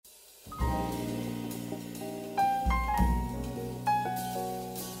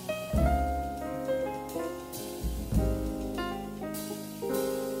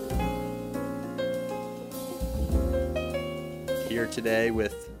today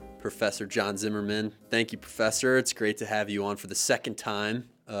with Professor John Zimmerman. Thank you, Professor. It's great to have you on for the second time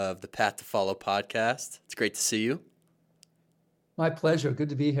of the Path to Follow podcast. It's great to see you. My pleasure. Good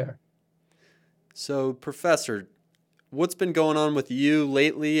to be here. So, Professor, what's been going on with you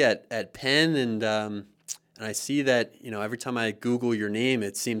lately at Penn? And I see that, every time I Google your name,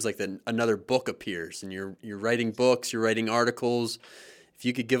 it seems like another book appears, and you're writing books, you're writing articles. If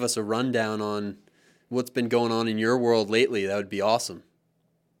you could give us a rundown on what's been going on in your world lately, that would be awesome.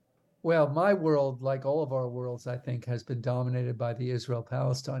 Well, my world, like all of our worlds, I think, has been dominated by the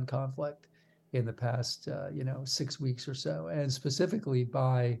Israel-Palestine conflict in the past, 6 weeks or so, and specifically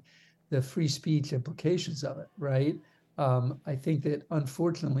by the free speech implications of it, right? I think that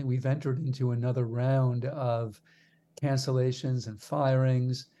unfortunately we've entered into another round of cancellations and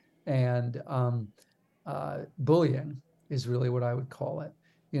firings, and bullying is really what I would call it.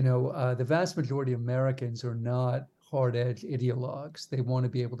 The vast majority of Americans are not hard-edged ideologues. They want to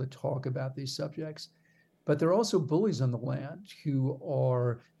be able to talk about these subjects. But there are also bullies on the land who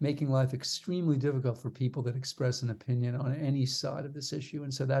are making life extremely difficult for people that express an opinion on any side of this issue.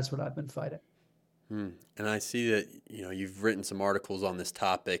 And so that's what I've been fighting. And I see that, you've written some articles on this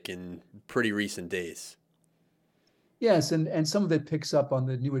topic in pretty recent days. Yes, and some of it picks up on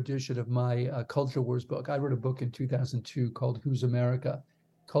the new edition of my Culture Wars book. I wrote a book in 2002 called Who's America?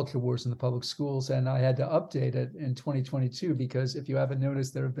 Culture Wars in the Public Schools, and I had to update it in 2022 because if you haven't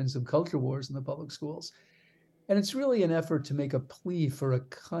noticed, there have been some culture wars in the public schools. And it's really an effort to make a plea for a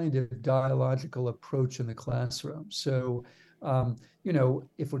kind of dialogical approach in the classroom. So,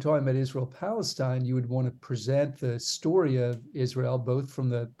 if we're talking about Israel-Palestine, you would want to present the story of Israel, both from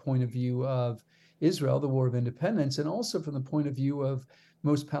the point of view of Israel, the War of Independence, and also from the point of view of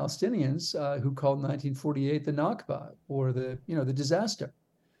most Palestinians who called 1948 the Nakba, or the disaster.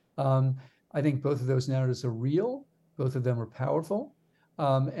 I think both of those narratives are real, both of them are powerful,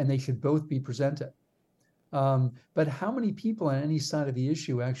 and they should both be presented. But how many people on any side of the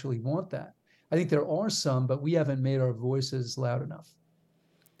issue actually want that? I think there are some, but we haven't made our voices loud enough.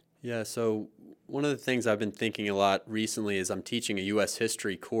 Yeah, so one of the things I've been thinking a lot recently is I'm teaching a U.S.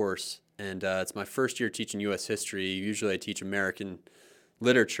 history course, and it's my first year teaching U.S. history. Usually I teach American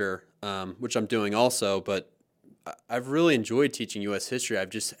literature, which I'm doing also, but I've really enjoyed teaching U.S. history.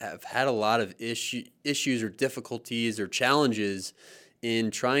 I've had a lot of issues or difficulties or challenges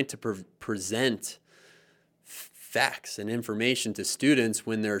in trying to present facts and information to students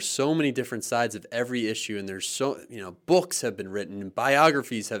when there are so many different sides of every issue, and there's books have been written and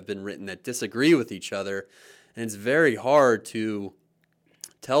biographies have been written that disagree with each other, and it's very hard to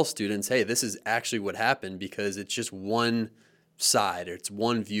tell students, hey, this is actually what happened, because it's just one side, or it's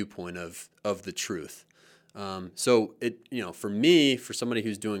one viewpoint of the truth. So for me, for somebody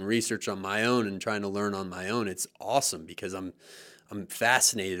who's doing research on my own and trying to learn on my own, it's awesome because I'm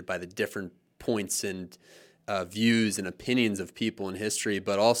fascinated by the different points and views and opinions of people in history,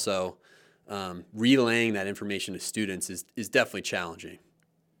 but also relaying that information to students is definitely challenging.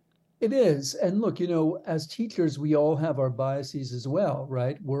 It is. And look, as teachers, we all have our biases as well,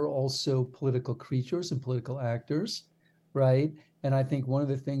 right? We're also political creatures and political actors, right? And I think one of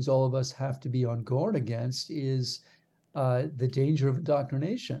the things all of us have to be on guard against is the danger of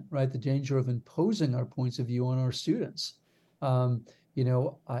indoctrination, right? The danger of imposing our points of view on our students.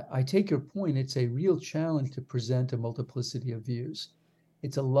 I take your point. It's a real challenge to present a multiplicity of views.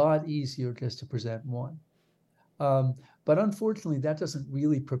 It's a lot easier just to present one. But unfortunately, that doesn't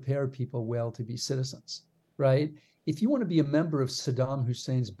really prepare people well to be citizens, right? If you want to be a member of Saddam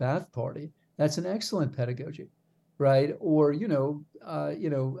Hussein's Ba'ath Party, that's an excellent pedagogy, right? Or,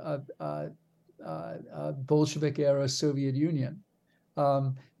 Bolshevik era Soviet Union.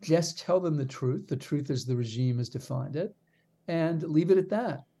 Just tell them the truth. The truth as the regime has defined it, and leave it at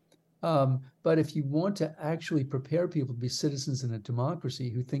that. But if you want to actually prepare people to be citizens in a democracy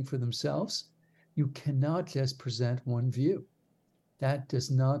who think for themselves, you cannot just present one view. That does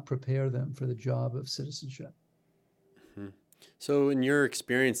not prepare them for the job of citizenship. Mm-hmm. So in your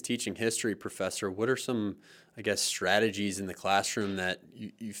experience teaching history, Professor, what are some, strategies in the classroom that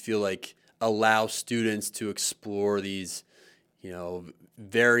you feel like allow students to explore these,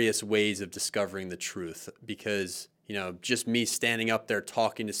 various ways of discovering the truth? Because, just me standing up there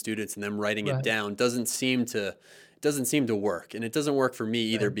talking to students and them writing it down doesn't seem to work. And it doesn't work for me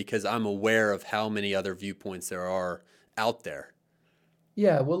either, because I'm aware of how many other viewpoints there are out there.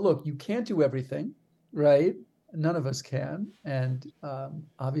 Yeah, well, look, you can't do everything, right? None of us can. And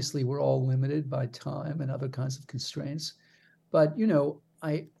obviously, we're all limited by time and other kinds of constraints. But,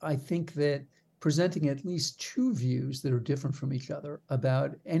 I think that presenting at least two views that are different from each other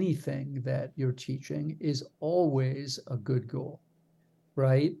about anything that you're teaching is always a good goal.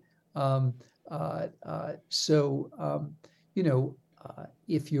 right? Um, so you know,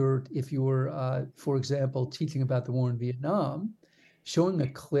 if you're for example, teaching about the war in Vietnam, showing a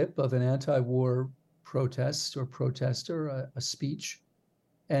clip of an anti-war protest or protester, a speech,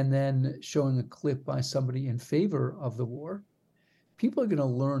 and then showing a clip by somebody in favor of the war, people are going to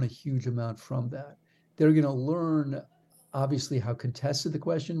learn a huge amount from that. They're going to learn, obviously, how contested the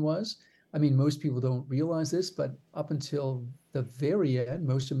question was. I mean, most people don't realize this, but up until the very end,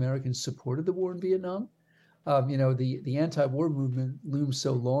 most Americans supported the war in Vietnam. The anti-war movement looms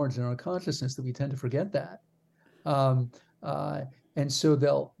so large in our consciousness that we tend to forget that. Um, uh, and so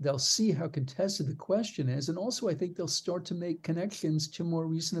they'll see how contested the question is, and also I think they'll start to make connections to more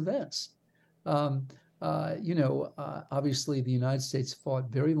recent events. Um, Obviously the United States fought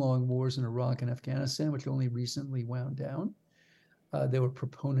very long wars in Iraq and Afghanistan, which only recently wound down. There were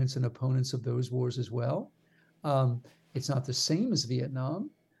proponents and opponents of those wars as well. Um, it's not the same as Vietnam,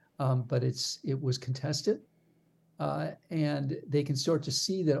 but it was contested, and they can start to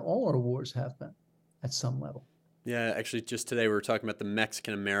see that all our wars have been at some level. Yeah, actually, just today we were talking about the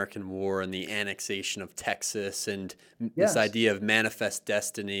Mexican-American War and the annexation of Texas and this Yes. idea of manifest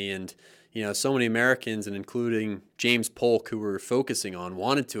destiny. And, so many Americans, and including James Polk, who we're focusing on,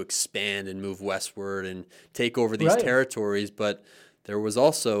 wanted to expand and move westward and take over these Right. territories. But there was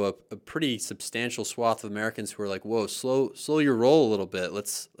also a pretty substantial swath of Americans who were like, whoa, slow your roll a little bit.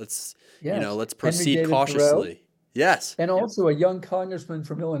 Yes. Let's Henry proceed David Thoreau, cautiously. Yes, and also a young congressman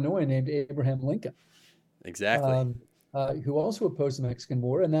from Illinois named Abraham Lincoln, exactly. um, who also opposed the Mexican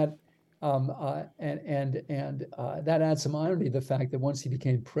War, and that adds some irony to the fact that once he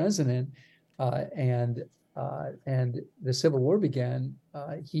became president, and the Civil War began,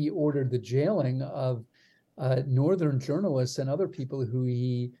 he ordered the jailing of Northern journalists and other people who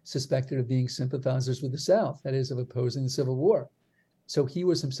he suspected of being sympathizers with the South, that is, of opposing the Civil War. So he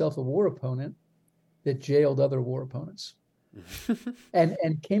was himself a war opponent that jailed other war opponents, and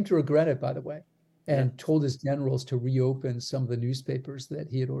came to regret it, by the way, Yeah, and told his generals to reopen some of the newspapers that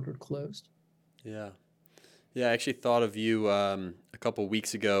he had ordered closed. yeah. Yeah, I actually thought of you a couple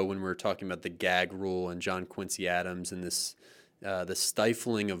weeks ago when we were talking about the gag rule and John Quincy Adams and this the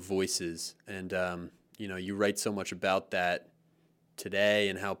stifling of voices. And you write so much about that today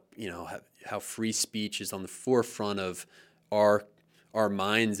and how free speech is on the forefront of our our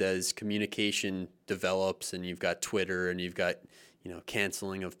minds as communication develops. And you've got Twitter and you've got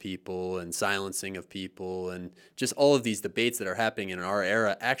canceling of people and silencing of people and just all of these debates that are happening in our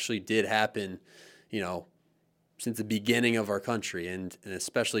era actually did happen. You know, since the beginning of our country, and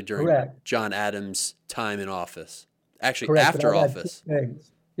especially during Correct. John Adams' time in office. Actually, Correct. But after I'd add two office.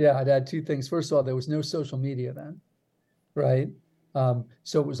 things. Yeah, I'd add two things. First of all, there was no social media then, right?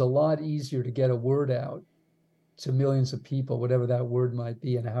 So it was a lot easier to get a word out to millions of people, whatever that word might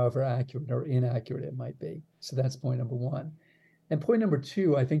be, and however accurate or inaccurate it might be. So that's point number one. And point number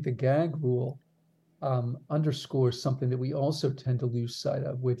two, I think the gag rule underscores something that we also tend to lose sight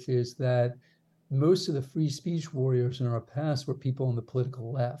of, which is that most of the free speech warriors in our past were people on the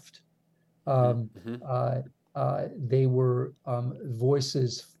political left. Um, Mm-hmm. uh, they were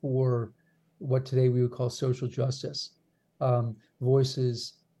voices for what today we would call social justice,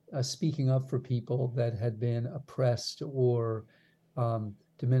 voices speaking up for people that had been oppressed or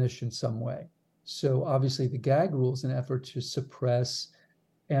diminished in some way. So obviously, the gag rule is an effort to suppress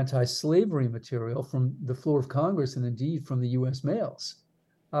anti-slavery material from the floor of Congress and indeed from the U.S. mails.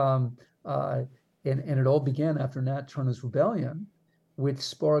 Um, uh, and it all began after Nat Turner's rebellion, which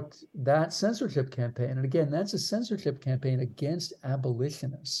sparked that censorship campaign. And again, that's a censorship campaign against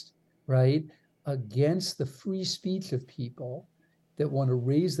abolitionists, right? Against the free speech of people that want to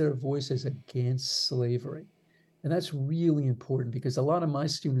raise their voices against slavery. And that's really important because a lot of my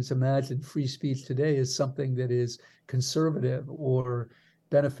students imagine free speech today as something that is conservative or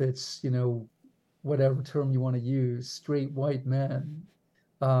benefits, whatever term you want to use, straight white men.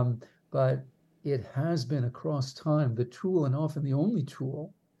 But it has been across time the tool, and often the only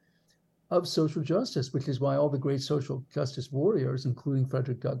tool, of social justice, which is why all the great social justice warriors, including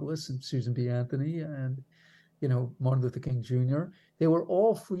Frederick Douglass and Susan B. Anthony and Martin Luther King Jr., they were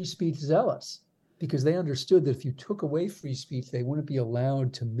all free speech zealots because they understood that if you took away free speech, they wouldn't be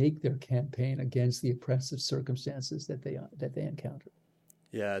allowed to make their campaign against the oppressive circumstances that they encountered.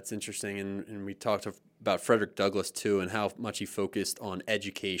 Yeah, it's interesting. And we talked about Frederick Douglass too, and how much he focused on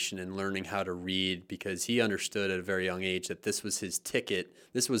education and learning how to read because he understood at a very young age that this was his ticket.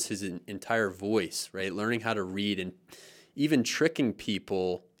 This was his entire voice, right? Learning how to read and even tricking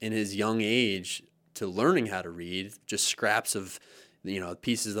people in his young age to learning how to read, just scraps of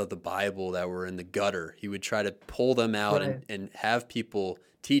pieces of the Bible that were in the gutter. He would try to pull them out Right. and have people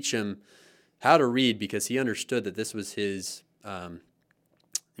teach him how to read, because he understood that this was this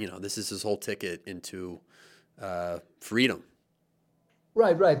is his whole ticket into freedom.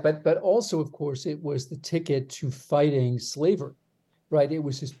 Right, right. But also, of course, it was the ticket to fighting slavery, right? It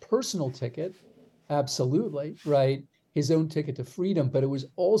was his personal ticket, absolutely, right? His own ticket to freedom, but it was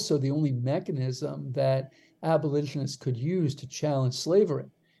also the only mechanism that abolitionists could use to challenge slavery,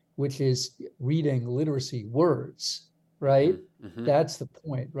 which is reading literacy words, Hmm. right? Hmm. That's the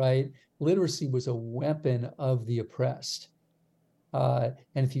point, right? Literacy was a weapon of the oppressed. And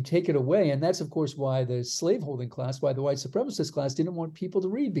if you take it away, and that's of course why the slaveholding class, why the white supremacist class didn't want people to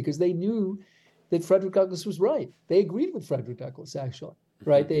read, because they knew that Frederick Douglass was right. They agreed with Frederick Douglass, actually, Hmm.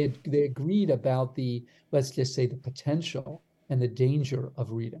 right? They agreed about the, let's just say, the potential and the danger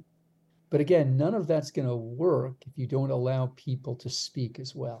of reading. But again, none of that's going to work if you don't allow people to speak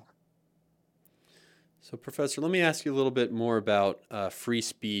as well. So, Professor, let me ask you a little bit more about free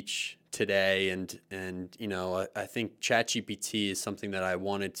speech today, and I think ChatGPT is something that I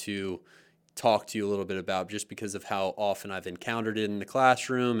wanted to talk to you a little bit about, just because of how often I've encountered it in the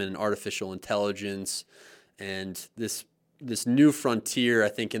classroom, and artificial intelligence, and this new frontier, I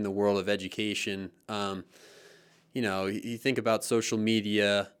think, in the world of education. You think about social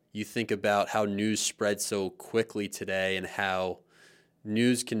media, you think about how news spreads so quickly today, and how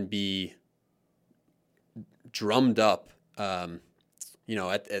news can be drummed up,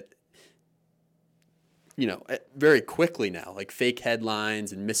 very quickly now. Like, fake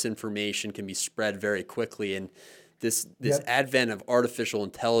headlines and misinformation can be spread very quickly, and this Yep. advent of artificial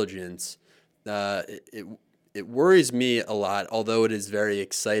intelligence, it worries me a lot. Although it is very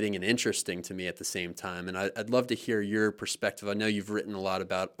exciting and interesting to me at the same time, and I'd love to hear your perspective. I know you've written a lot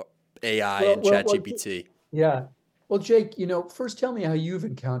about AI Well, and well, well, ChatGPT. yeah. Well, Jake, first tell me how you've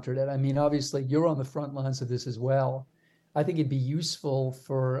encountered it. I mean, obviously, you're on the front lines of this as well. I think it'd be useful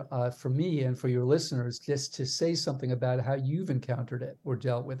for me and for your listeners just to say something about how you've encountered it or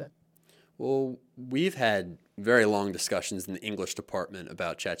dealt with it. Well, we've had very long discussions in the English department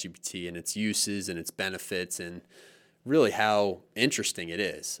about ChatGPT and its uses and its benefits, and really how interesting it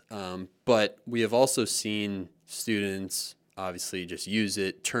is. But we have also seen students obviously just use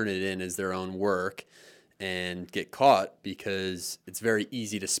it, turn it in as their own work, and get caught because it's very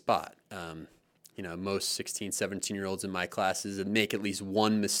easy to spot. Most 16, 17-year-olds in my classes make at least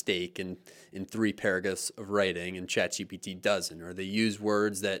one mistake in 3 paragraphs of writing, and ChatGPT doesn't, or they use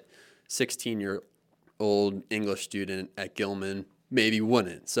words that 16-year-old English student at Gilman maybe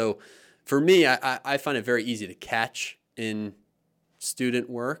wouldn't. So for me, I find it very easy to catch in student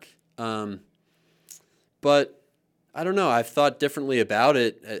work. But I don't know. I've thought differently about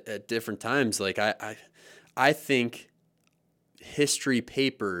it at different times. Like, I think history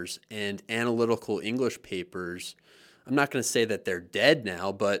papers and analytical English papers, I'm not going to say that they're dead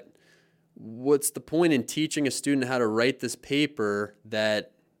now, but what's the point in teaching a student how to write this paper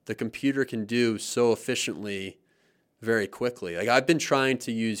that the computer can do so efficiently very quickly? Like, I've been trying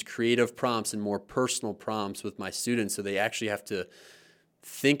to use creative prompts and more personal prompts with my students, so they actually have to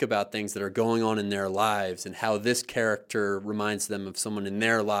think about things that are going on in their lives and how this character reminds them of someone in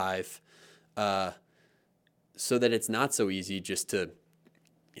their life, uh, so that it's not so easy just to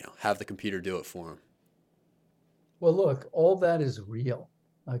have the computer do it for them. Well, look, all that is real,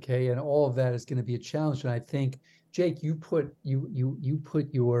 okay, and all of that is going to be a challenge. And I think, Jake, you put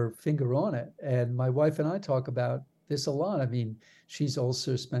your finger on it. And my wife and I talk about this a lot. I mean, she's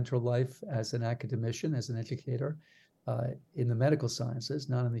also spent her life as an academician, as an educator, in the medical sciences,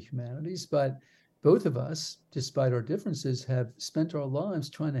 not in the humanities. But both of us, despite our differences, have spent our lives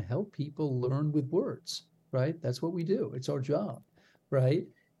trying to help people learn with words, right? That's what we do. It's our job, right?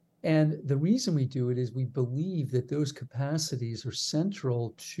 And the reason we do it is we believe that those capacities are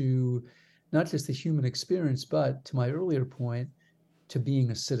central to not just the human experience, but to my earlier point, to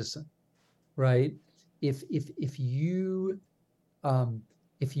being a citizen, right? If if if you um,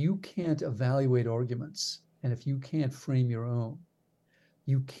 if you can't evaluate arguments and if you can't frame your own,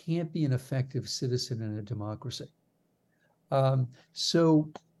 you can't be an effective citizen in a democracy.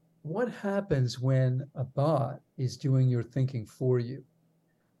 So, what happens when a bot is doing your thinking for you?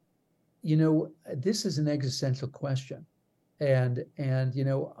 This is an existential question. And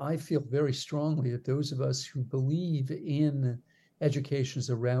I feel very strongly that those of us who believe in education as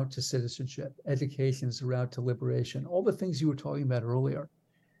a route to citizenship, education as a route to liberation, all the things you were talking about earlier,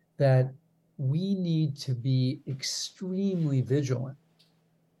 that we need to be extremely vigilant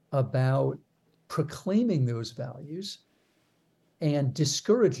about proclaiming those values and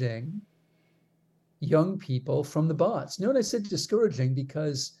discouraging young people from the bots. Note I said discouraging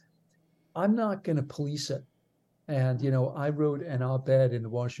because I'm not going to police it. And, I wrote an op-ed in the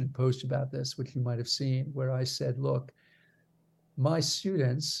Washington Post about this, which you might have seen, where I said, look, my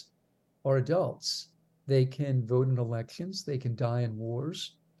students are adults. They can vote in elections. They can die in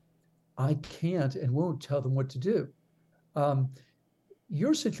wars. I can't and won't tell them what to do. Um,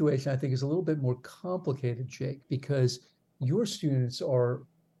 your situation, I think, is a little bit more complicated, Jake, because your students are,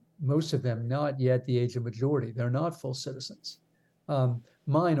 most of them, not yet the age of majority. They're not full citizens.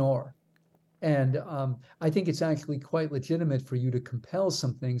 Mine are. And I think it's actually quite legitimate for you to compel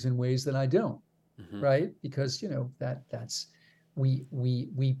some things in ways that I don't, Mm-hmm. right? Because that's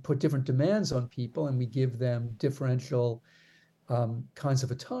we put different demands on people, and we give them differential kinds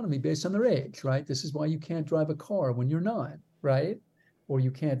of autonomy based on their age, right? This is why you can't drive a car when you're 9, right? Or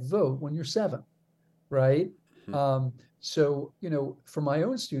you can't vote when you're 7, right? Mm-hmm. So for my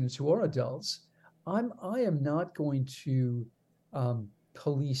own students who are adults, I am not going to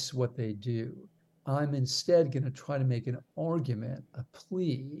police what they do. I'm instead going to try to make an argument, a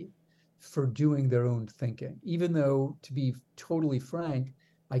plea for doing their own thinking, even though, to be totally frank,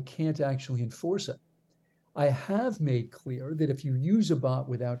 I can't actually enforce it. I have made clear that if you use a bot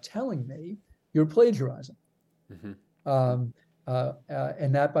without telling me, you're plagiarizing. Mm-hmm.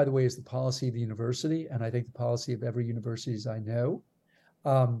 And that, by the way, is the policy of the university, and I think the policy of every university as I know.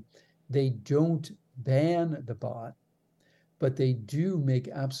 They don't ban the bot, but they do make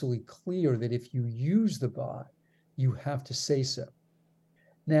absolutely clear that if you use the bot, you have to say so.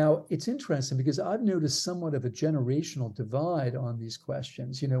 Now, it's interesting because I've noticed somewhat of a generational divide on these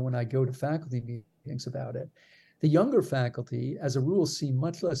questions. When I go to faculty meetings about it, the younger faculty, as a rule, seem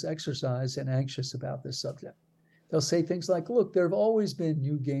much less exercised and anxious about this subject. They'll say things like, look, there have always been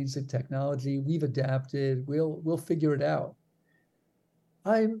new gains in technology. We've adapted. We'll figure it out.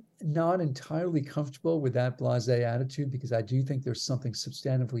 I'm not entirely comfortable with that blasé attitude because I do think there's something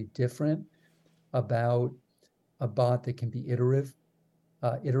substantively different about a bot that can be iterative,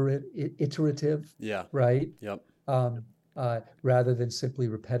 Yeah. right? Yep. Rather than simply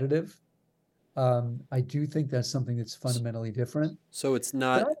repetitive. I do think that's something that's fundamentally different. So it's But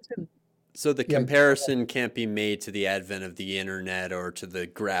not. I was in, So the yeah, comparison can't be made to the advent of the internet or to the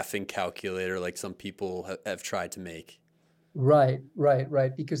graphing calculator like some people have tried to make. right.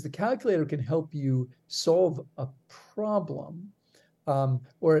 Because the calculator can help you solve a problem.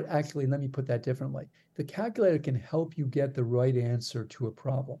 Or actually, let me put that differently. The calculator can help you get the right answer to a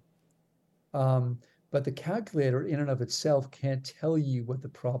problem. Um, but the calculator in and of itself can't tell you what the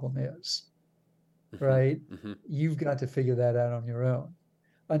problem is, Mm-hmm. right? Mm-hmm. You've got to figure that out on your own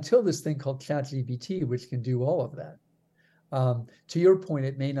until this thing called ChatGPT, which can do all of that. To your point,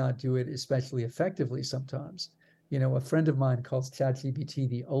 it may not do it especially effectively sometimes. A friend of mine calls ChatGPT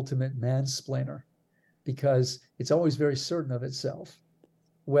the ultimate mansplainer because it's always very certain of itself,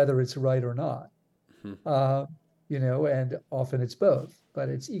 whether it's right or not. Mm-hmm. And often it's both, but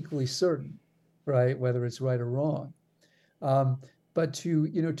it's equally certain, right, whether it's right or wrong. Um, but to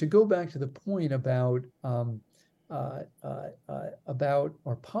go back to the point about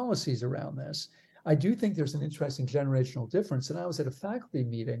our policies around this, I do think there's an interesting generational difference. And I was at a faculty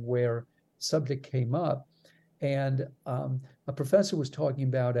meeting where the subject came up, and a professor was talking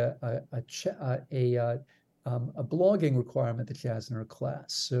about a blogging requirement that she has in her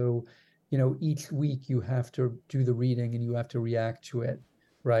class. So, each week you have to do the reading and you have to react to it,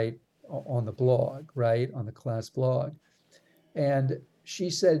 right, on the blog, right, on the class blog. And she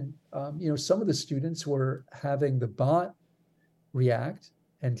said, some of the students were having the bot react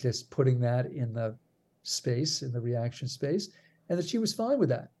and just putting that in the space, in the reaction space, and that she was fine with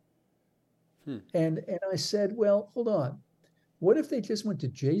that. Hmm. And I said, well, hold on. What if they just went to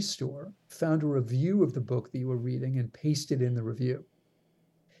JSTOR, found a review of the book that you were reading, and pasted in the review?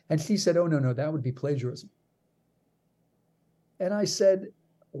 And she said, oh, no, that would be plagiarism. And I said,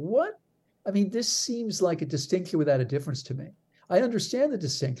 what? I mean, this seems like a distinction without a difference to me. I understand the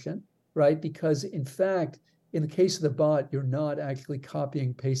distinction, right? Because in fact, in the case of the bot, you're not actually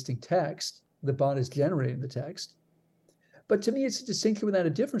copying, pasting text. The bot is generating the text. But to me, it's a distinction without a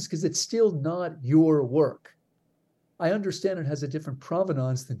difference because it's still not your work. I understand it has a different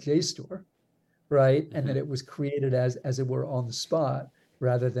provenance than JSTOR, right? And that it was created as it were on the spot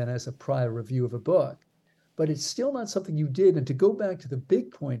rather than as a prior review of a book. But it's still not something you did. And to go back to the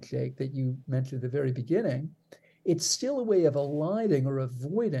big point, Jake, that you mentioned at the very beginning, it's still a way of eliding or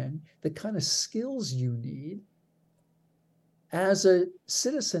avoiding the kind of skills you need as a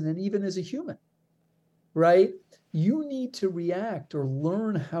citizen and even as a human, right? You need to react or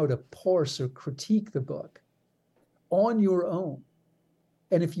learn how to parse or critique the book on your own.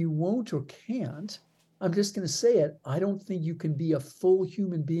 And if you won't or can't, I'm just going to say it. I don't think you can be a full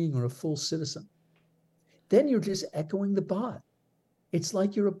human being or a full citizen. Then you're just echoing the bot. It's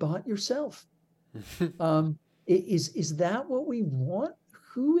like you're a bot yourself. Is that what we want?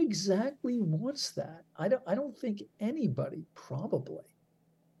 Who exactly wants that? I don't think anybody, probably.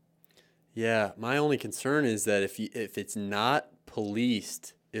 Yeah, my only concern is that if it's not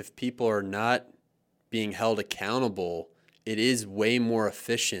policed, if people are not being held accountable, it is way more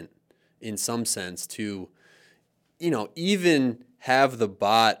efficient in some sense to, even have the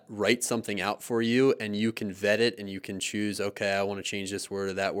bot write something out for you and you can vet it and you can choose, okay, I want to change this word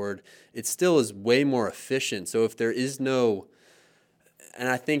or that word. It still is way more efficient. So if there is no, and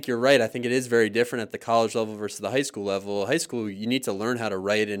I think you're right, I think it is very different at the college level versus the high school level. High school, you need to learn how to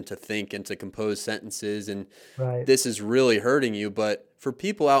write and to think and to compose sentences, and Right. this is really hurting you. But for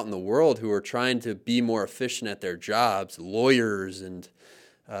people out in the world who are trying to be more efficient at their jobs, lawyers and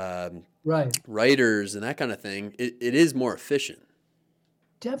Right. writers and that kind of thing, it is more efficient.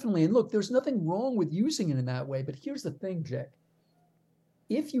 Definitely. And look, there's nothing wrong with using it in that way. But here's the thing, Jake.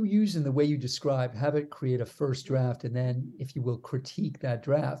 If you use in the way you describe, have it create a first draft and then, if you will, critique that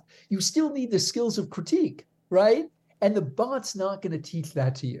draft, you still need the skills of critique, right? And the bot's not going to teach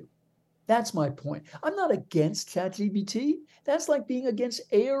that to you. That's my point. I'm not against ChatGPT. That's like being against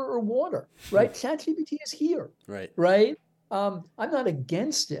air or water, right? ChatGPT is here, Right. right? I'm not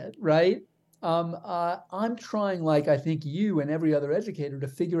against it, right? I'm trying, like I think you and every other educator, to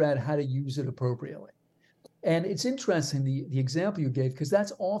figure out how to use it appropriately. And it's interesting, the example you gave, because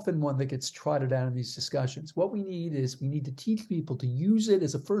that's often one that gets trotted out in these discussions. What we need to teach people to use it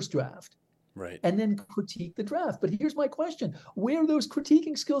as a first draft Right. and then critique the draft. But here's my question. Where are those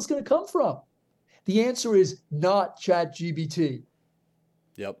critiquing skills going to come from? The answer is not ChatGPT,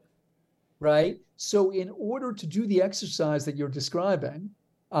 Yep. right? So in order to do the exercise that you're describing,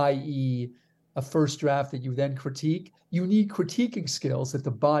 i.e., a first draft that you then critique, you need critiquing skills that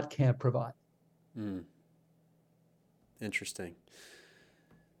the bot can't provide. Mm. Interesting.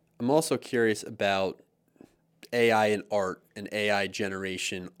 I'm also curious about AI and art and AI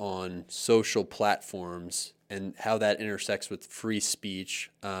generation on social platforms and how that intersects with free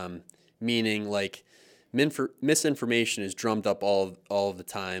speech, meaning like misinformation is drummed up all of the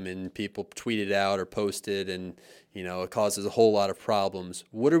time and people tweet it out or post it, and it causes a whole lot of problems.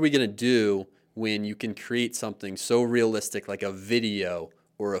 What are we going to do when you can create something so realistic like a video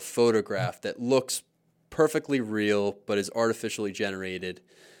or a photograph that looks perfectly real but is artificially generated,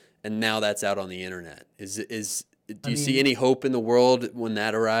 and now that's out on the internet? Do you see any hope in the world when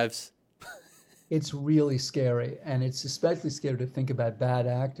that arrives? It's really scary, and it's especially scary to think about bad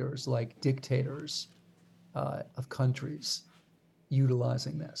actors like dictators of countries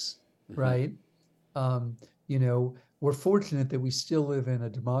utilizing this, Mm-hmm. right? Um, we're fortunate that we still live in a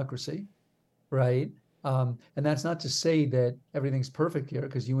democracy, right? And that's not to say that everything's perfect here,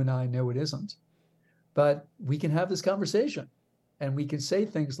 because you and I know it isn't. But we can have this conversation, and we can say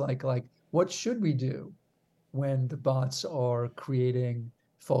things like, what should we do when the bots are creating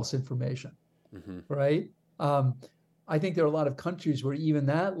false information, Mm-hmm. right? Um, I think there are a lot of countries where even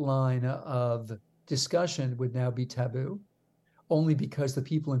that line of discussion would now be taboo, only because the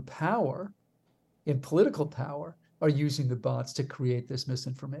people in power, in political power, are using the bots to create this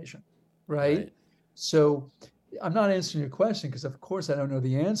misinformation, right? Right. So I'm not answering your question because, of course, I don't know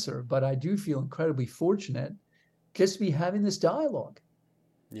the answer, but I do feel incredibly fortunate just to be having this dialogue,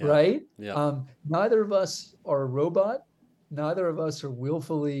 Yeah. right? Yeah. Neither of us are a robot. Neither of us are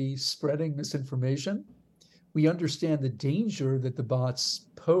willfully spreading misinformation. We understand the danger that the bots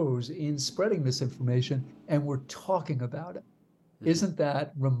pose in spreading misinformation, and we're talking about it. Mm-hmm. Isn't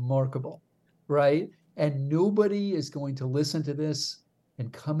that remarkable, right? And nobody is going to listen to this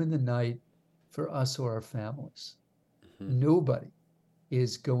and come in the night for us or our families. Mm-hmm. Nobody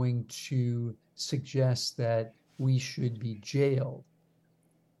is going to suggest that we should be jailed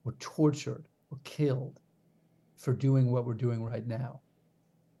or tortured or killed for doing what we're doing right now.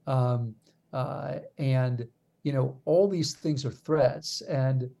 Um, and, all these things are threats.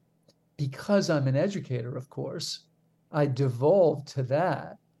 And because I'm an educator, of course, I devolved to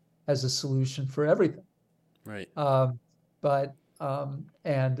that as a solution for everything. Right. But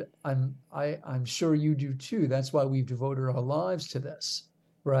and I'm sure you do too. That's why we've devoted our lives to this,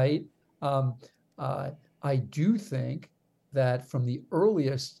 right? Um, uh, I do think that from the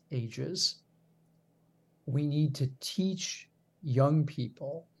earliest ages, we need to teach young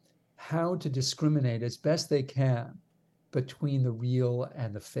people how to discriminate as best they can between the real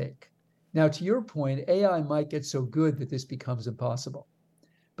and the fake. Now, to your point, AI might get so good that this becomes impossible,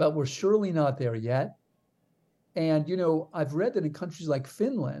 but we're surely not there yet. And, I've read that in countries like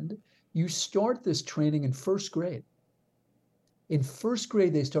Finland, You start this training in first grade. In first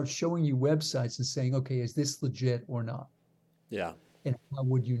grade, they start showing you websites and saying, okay, is this legit or not? Yeah. And how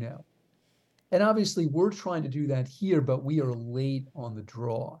would you know? And obviously, we're trying to do that here, but we are late on the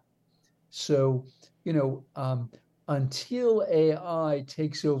draw. So, you know, until AI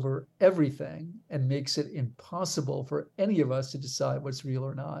takes over everything and makes it impossible for any of us to decide what's real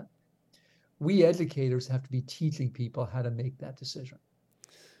or not, we educators have to be teaching people how to make that decision.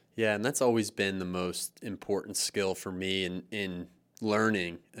 Yeah, and that's always been the most important skill for me in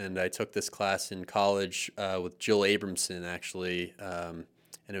learning. And I took this class in college with Jill Abramson, actually, and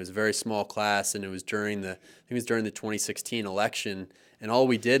it was a very small class. And it was during the I think it was during the 2016 election. And all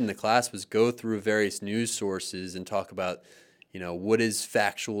we did in the class was go through various news sources and talk about, what is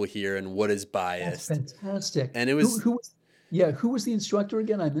factual here and what is That's biased. fantastic. And it Who, was who, yeah, who was the instructor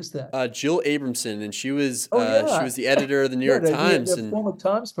again? I missed that. Jill Abramson, and Oh she yeah, was the editor of the New yeah, York the Times, and former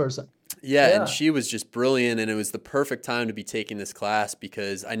Times person. yeah, and Yeah, she was just brilliant, and it was the perfect time to be taking this class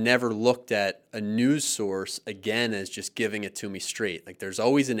because I never looked at a news source again as just giving it to me straight. Like there's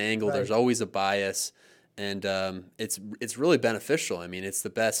always an angle, right, there's always a bias, and it's really beneficial. I mean, it's the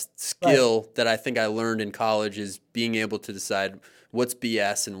best right, skill that I think I learned in college is being able to decide what's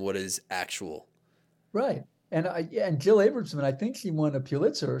BS and what is actual. right. And Jill Abramson, I think she won a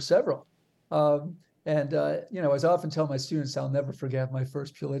Pulitzer or several. Um, and you know, as I often tell my students, I'll never forget my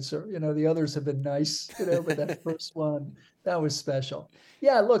first Pulitzer. You know, the others have been nice, you know, but that first one, that was special.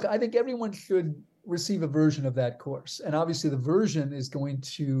 Yeah, look, I think everyone should receive a version of that course. And obviously the version is going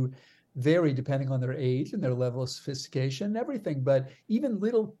to vary depending on their age and their level of sophistication and everything. But even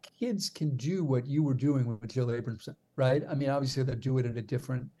little kids can do what you were doing with Jill Abramson, right? I mean, obviously they'll do it at a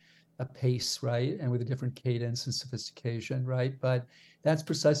different a pace, right? And with a different cadence and sophistication, right? But that's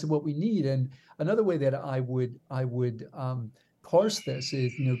precisely what we need. And another way that I would parse this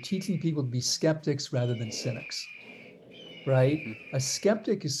is, you know, teaching people to be skeptics rather than cynics, right? A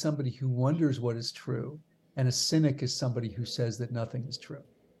skeptic is somebody who wonders what is true, and a cynic is somebody who says that nothing is true.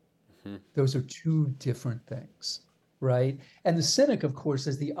 Mhm. Those are two different things, right? And the cynic, of course,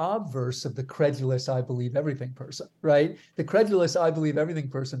 is the obverse of the credulous, I believe everything person, right? The credulous, I believe everything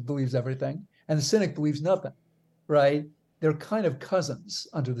person believes everything, and the cynic believes nothing, right? They're kind of cousins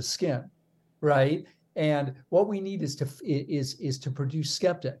under the skin, right? And what we need is to produce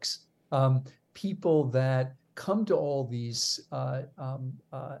skeptics, people that come to all these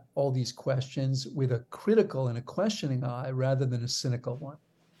questions with a critical and a questioning eye rather than a cynical one,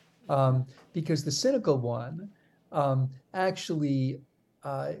 because the cynical one actually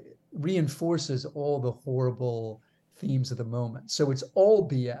uh, reinforces all the horrible themes of the moment. So it's all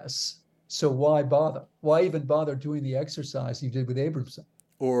BS. So why bother? Why even bother doing the exercise you did with Abramson?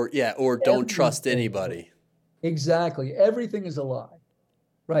 Or don't trust Everything, anybody. exactly. Everything is a lie,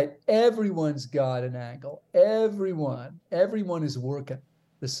 right? Everyone's got an angle. Everyone is working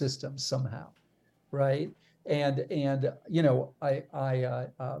the system somehow, right? And you know,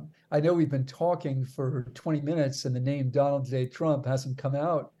 I know we've been talking for 20 minutes, and the name Donald J. Trump hasn't come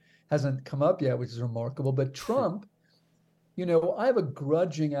up yet, which is remarkable. But Trump, you know, I have a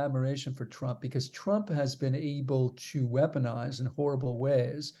grudging admiration for Trump because Trump has been able to weaponize in horrible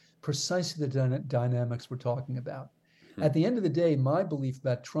ways precisely the dynamics we're talking about. At the end of the day, my belief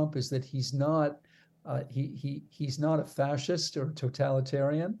about Trump is that he's not a fascist or a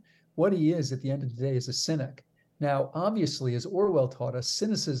totalitarian. What he is at the end of the day is a cynic. Now, obviously, as Orwell taught us,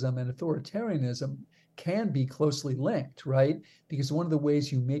 cynicism and authoritarianism can be closely linked, right? Because one of the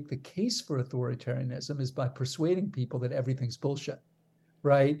ways you make the case for authoritarianism is by persuading people that everything's bullshit,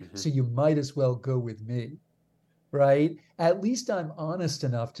 right? Mhm. So you might as well go with me, right? At least I'm honest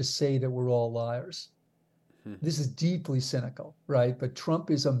enough to say that we're all liars. Mhm. This is deeply cynical, right? But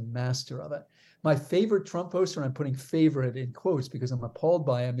Trump is a master of it. My favorite Trump poster, and I'm putting favorite in quotes because I'm appalled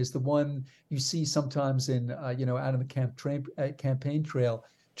by him, is the one you see sometimes in, you know, out on the campaign trail.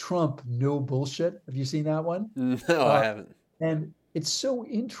 Trump, no bullshit. Have you seen that one? No, I Uh, haven't. and it's so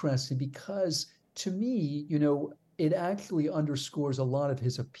interesting because to me, you know, it actually underscores a lot of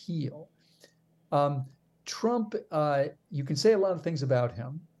his appeal. Um, Trump, you can say a lot of things about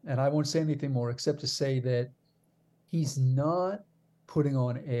him, and I won't say anything more except to say that he's not putting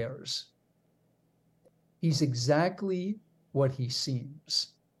on airs. He's exactly what he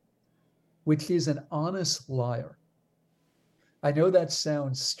seems, which is an honest liar. I know that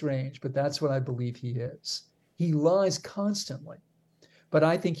sounds strange, but that's what I believe he is. He lies constantly, but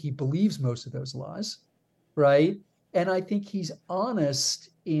I think he believes most of those lies, right? And I think he's honest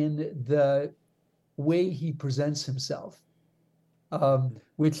in the way he presents himself,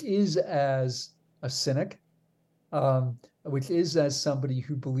 which is as a cynic, which is as somebody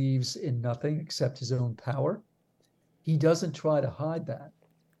who believes in nothing except his own power. He doesn't try to hide that.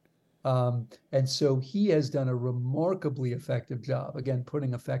 And so he has done a remarkably effective job, again,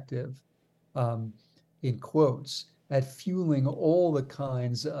 putting effective in quotes, at fueling all the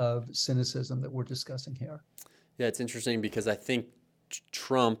kinds of cynicism that we're discussing here. Yeah, it's interesting because I think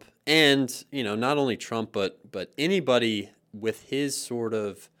Trump and, not only Trump, but anybody with his sort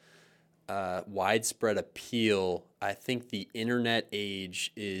of widespread appeal, I think the internet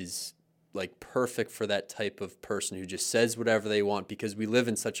age is like perfect for that type of person who just says whatever they want, because we live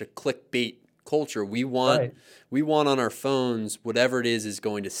in such a clickbait culture. We want Right. we want on our phones whatever it is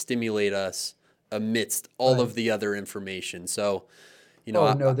going to stimulate us amidst all Right. of the other information. So,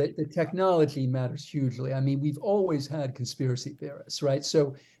 Oh, no, the technology matters hugely. I mean, we've always had conspiracy theorists, right?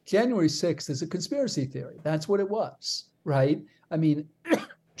 So January 6th is a conspiracy theory. That's what it was, right? I mean,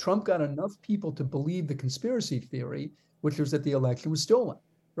 Trump got enough people to believe the conspiracy theory, which was that the election was stolen,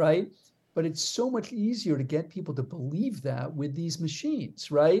 right? But it's so much easier to get people to believe that with these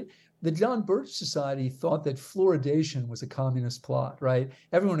machines, right? The John Birch Society thought that fluoridation was a communist plot, right?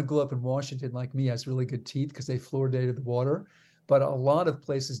 Everyone who grew up in Washington, like me, has really good teeth because they fluoridated the water. But a lot of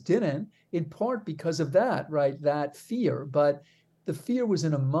places didn't, in part because of that, right? That fear. But the fear was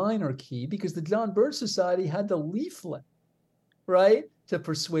in a minor key because the John Birch Society had the leaflet, right, to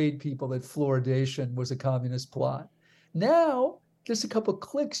persuade people that fluoridation was a communist plot. Now, just a couple of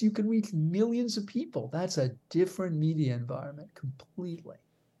clicks, you can reach millions of people. That's a different media environment completely.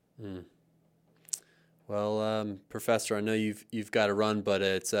 Mm. Well, Professor, I know you've got to run, but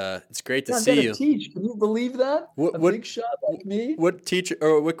it's great to Yeah, I'm see going to you. teach. Can you believe that? What A what big shot like me?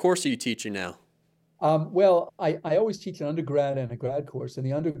 what course are you teaching now? Well, I always teach an undergrad and a grad course, and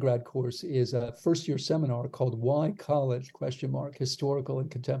the undergrad course is a first-year seminar called "Why College?" Historical and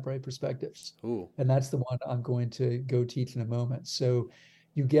Contemporary Perspectives, Ooh, and that's the one I'm going to go teach in a moment. So,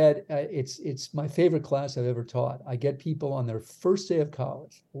 you get it's my favorite class I've ever taught. I get people on their first day of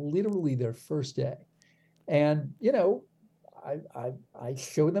college, literally their first day, and I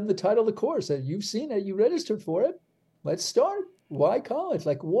show them the title of the course. You've seen it, you registered for it. Let's start. Why college?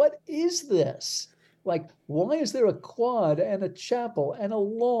 Like, what is this? Like, why is there a quad and a chapel and a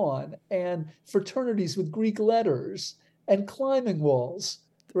lawn and fraternities with Greek letters and climbing walls,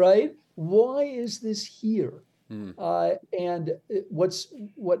 right? Why is this here? hmm. And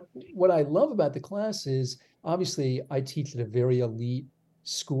what I love about the class is obviously I teach at a very elite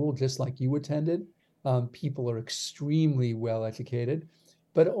school, just like you attended. People are extremely well educated,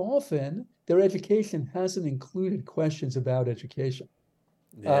 but often their education hasn't included questions about education.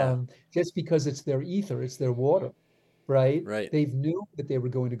 Yeah, Just because it's their ether, it's their water, right? right. They've knew that they were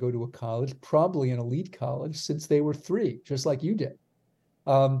going to go to a college, probably an elite college, since they were three, just like you did.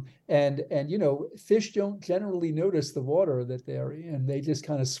 And fish don't generally notice the water that they're in; they just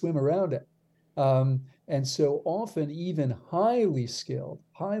kind of swim around it. And so often, even highly skilled,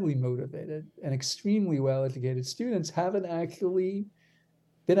 highly motivated, and extremely well-educated students haven't actually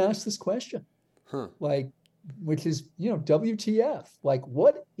been asked this question, Huh. like, which is, WTF? Like,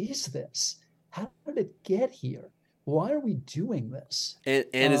 what is this? How did it get here? Why are we doing this? And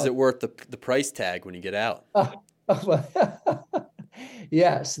is Uh, it worth the price tag when you get out? uh,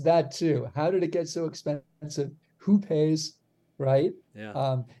 yes, that too. How did it get so expensive? Who pays, right? Yeah,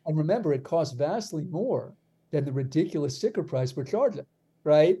 And remember, it costs vastly more than the ridiculous sticker price we're charging,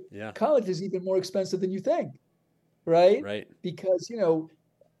 right? yeah, College is even more expensive than you think, right? right. Because,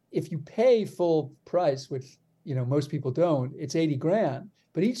 if you pay full price, which, most people don't, it's 80 grand,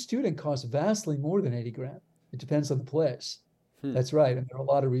 but each student costs vastly more than 80 grand. It depends on the place. Hmm. That's right. And there are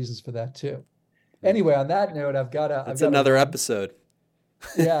a lot of reasons for that too. Hmm. Anyway, on that note, I've That's got to another run. episode.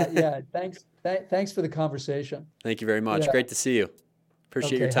 Yeah, yeah. Thanks for the conversation. Thank you very much. Yeah. Great to see you.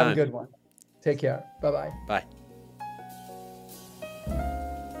 Appreciate your Okay. Have a time. good one. Take care. Bye bye. Bye.